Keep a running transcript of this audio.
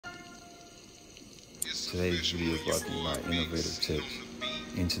Today's video is brought to you by Innovative Tech.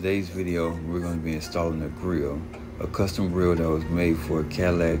 In today's video, we're going to be installing a grill, a custom grill that was made for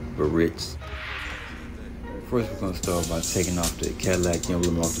Cadillac Barrettes. First, we're going to start by taking off the Cadillac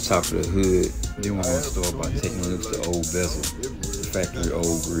emblem off the top of the hood. Then we're going to start by taking a look at the old bezel, the factory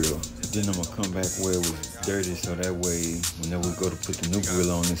old grill. Then I'm going to come back where it was dirty, so that way, whenever we go to put the new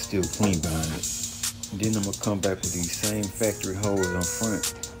grill on, it's still clean behind it. Then I'm going to come back with these same factory holes on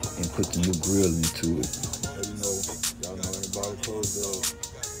front and put the new grill into it. Y'all know anybody close the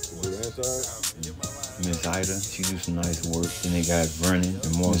inside? Miss Ida, she do some nice work. Then they got Vernon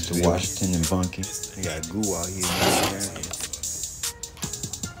and Mr. Washington and Bunky. They got Goo out here.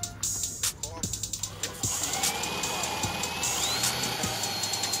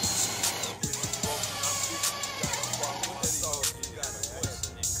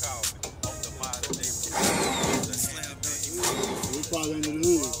 Probably under the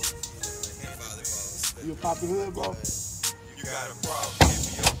hood. You pop the hood, bro? You got a problem, hit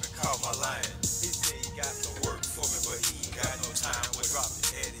me up and call my line. He said he got some work for me, but he ain't got no time. We're dropping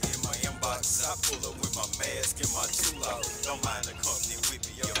Eddie in my inbox. I pull up with my mask and my tool out. Don't mind the company with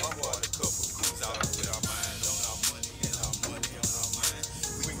me. Up I bought a couple crews out with our mind on our money and our money on our mind.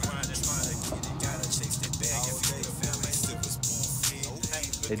 We grind and trying to get it, gotta chase that bag and feed the family. Silver spoon,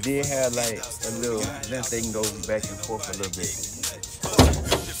 It did have like a little length they can go back and forth a little bit.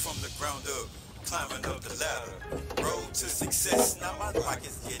 from the ground up, climbing up the ladder. Road to success, now my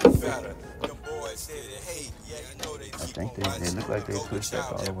pockets getting fatter. Them boys said, hey, yeah, you know they keep I think they look like they pushed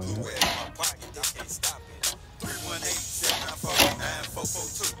up all the way up. my pocket, they can't stop it.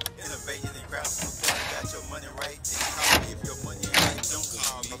 318-794-9442. Innovating and grabbing some money, got your money right. And call me if your money ain't right. Don't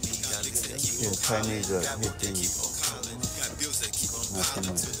call me. Yeah, Chinese up, hit these. Got bills that keep on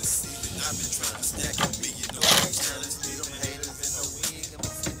piling to the ceiling. I've been trying to stack a million dollars. Leave them haters in the wind.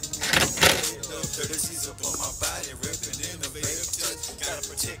 Courtesies up on my body, ripping innovative touch. Gotta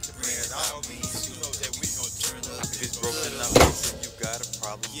protect the brand. All means you know that we gon' turn up. If it's broken, I'm fixing. You got a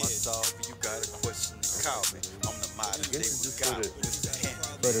problem, I solve it. You got a question, call me. I'm the modern day God, Mr. Handy.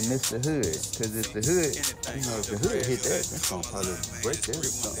 For the Mr. Hood, because if the hood, you know, if the hood hit that, that's gonna probably break that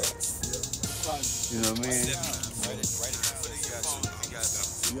or something. You know what I mean?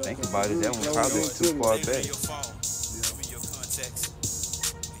 Think about it, that one probably too far back.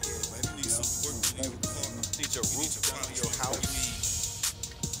 Need your roof down to your house.